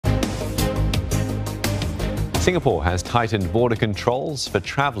Singapore has tightened border controls for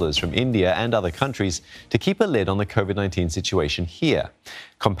travellers from India and other countries to keep a lid on the COVID-19 situation here.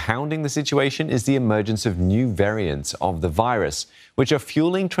 Compounding the situation is the emergence of new variants of the virus, which are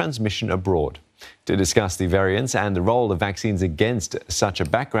fueling transmission abroad. To discuss the variants and the role of vaccines against such a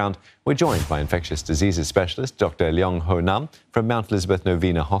background, we're joined by infectious diseases specialist Dr. Leong Hoe Nam from Mount Elizabeth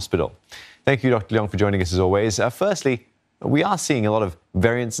Novena Hospital. Thank you, Dr. Leong, for joining us as always. Firstly, we are seeing a lot of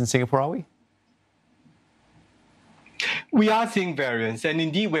variants in Singapore, are we? We are seeing variants, and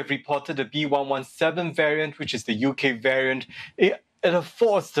indeed we've reported the B.1.1.7 variant, which is the UK variant. It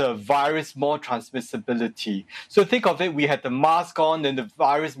affords the virus more transmissibility. So think of it, we had the mask on and the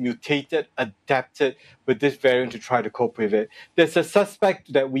virus mutated, adapted with this variant to try to cope with it. There's a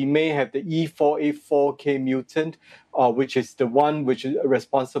suspect that we may have the E484K mutant, which is the one which is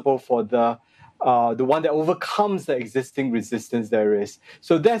responsible for the one that overcomes the existing resistance there is.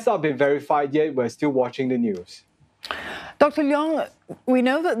 So that's not been verified yet. We're still watching the news. Dr. Leong, we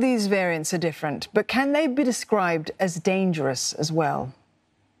know that these variants are different, but can they be described as dangerous as well?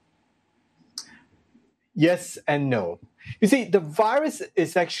 Yes and no. You see, the virus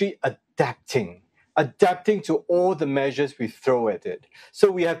is actually adapting to all the measures we throw at it. So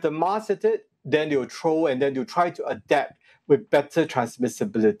we have the mask at it, then they'll throw, and then they'll try to adapt with better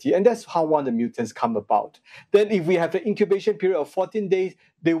transmissibility. And that's how one of the mutants come about. Then if we have the incubation period of 14 days,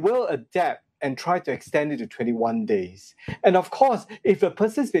 they will adapt and try to extend it to 21 days. And of course, if a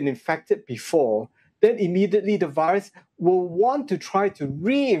person's been infected before, then immediately the virus will want to try to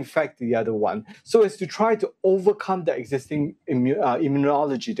reinfect the other one, so as to try to overcome the existing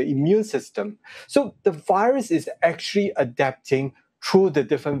immunology, the immune system. So the virus is actually adapting through the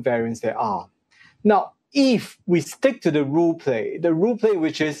different variants there are. Now, if we stick to the rule play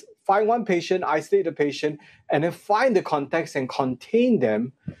which is find one patient, isolate the patient, and then find the contacts and contain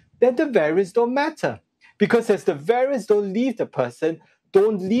them, then the variants don't matter. Because as the variants don't leave the person,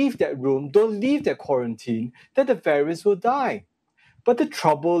 don't leave that room, don't leave that quarantine, then the variants will die. But the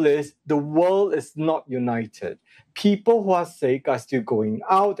trouble is, the world is not united. People who are sick are still going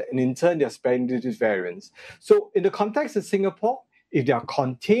out, and in turn, they're spreading these variants. So in the context of Singapore, if they are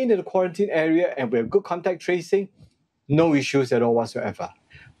contained in the quarantine area and we have good contact tracing, no issues at all whatsoever.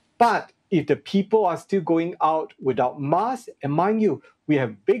 But if the people are still going out without masks, and mind you, we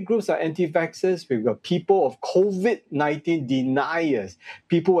have big groups of anti-vaxxers, we've got people of COVID-19 deniers,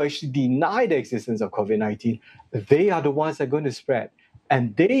 people who actually deny the existence of COVID-19, they are the ones that are going to spread.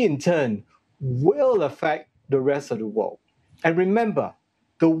 And they, in turn, will affect the rest of the world. And remember,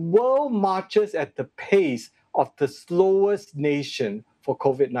 the world marches at the pace of the slowest nation for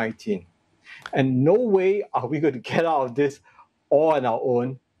COVID-19. And no way are we going to get out of this all on our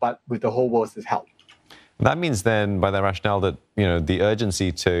own, but with the whole world's help. That means then, by that rationale, that the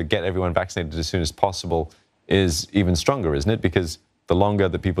urgency to get everyone vaccinated as soon as possible is even stronger, isn't it? Because the longer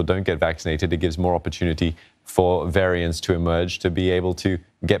that people don't get vaccinated, it gives more opportunity for variants to emerge, to be able to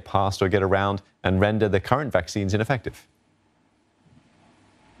get past or get around and render the current vaccines ineffective.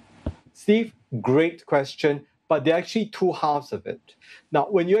 Steve, great question, but there are actually two halves of it. Now,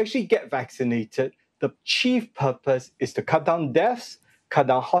 when you actually get vaccinated, the chief purpose is to cut down deaths, cut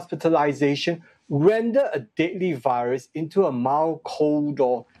down hospitalization, render a deadly virus into a mild cold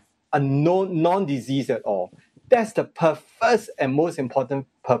or a non-disease at all. That's the first and most important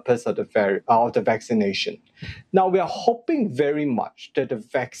purpose of the vaccination. Now, we are hoping very much that the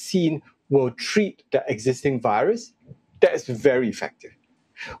vaccine will treat the existing virus. That's very effective.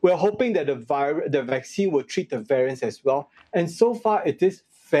 We're hoping that the vaccine will treat the variants as well, and so far it is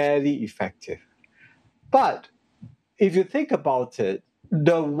fairly effective. But if you think about it,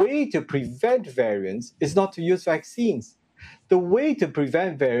 the way to prevent variants is not to use vaccines. The way to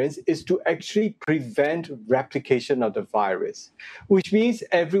prevent variants is to actually prevent replication of the virus, which means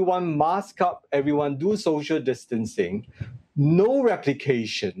everyone mask up, everyone do social distancing, no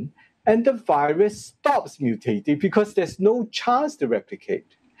replication, and the virus stops mutating because there's no chance to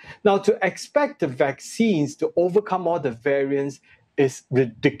replicate. Now, to expect the vaccines to overcome all the variants is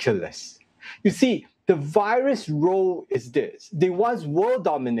ridiculous. You see, the virus role is this. They want world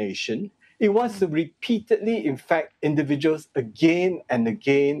domination. It wants to repeatedly infect individuals again and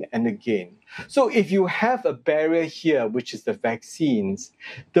again and again. So if you have a barrier here, which is the vaccines,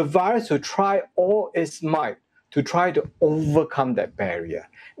 the virus will try all its might to try to overcome that barrier,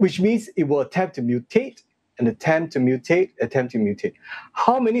 which means it will attempt to mutate and attempt to mutate.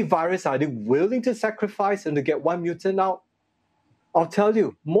 How many viruses are they willing to sacrifice and to get one mutant out? I'll tell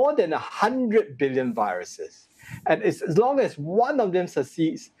you, more than 100 billion viruses. And as long as one of them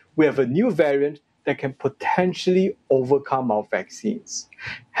succeeds, we have a new variant that can potentially overcome our vaccines.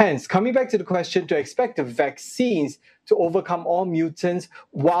 Hence, coming back to the question, to expect the vaccines to overcome all mutants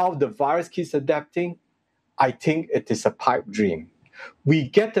while the virus keeps adapting, I think it is a pipe dream. We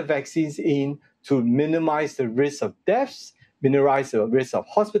get the vaccines in to minimize the risk of deaths, minimize the risk of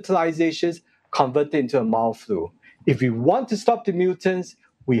hospitalizations, convert it into a mild flu. If we want to stop the mutants,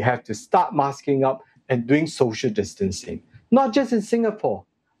 we have to start masking up and doing social distancing, not just in Singapore,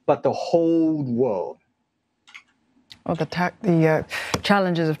 but the whole world. Well, the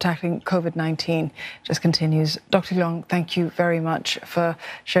challenges of tackling COVID-19 just continues. Dr. Leong, thank you very much for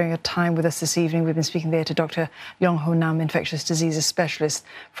sharing your time with us this evening. We've been speaking there to Dr. Leong Hoe Nam, infectious diseases specialist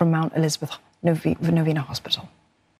from Mount Elizabeth Novena Hospital.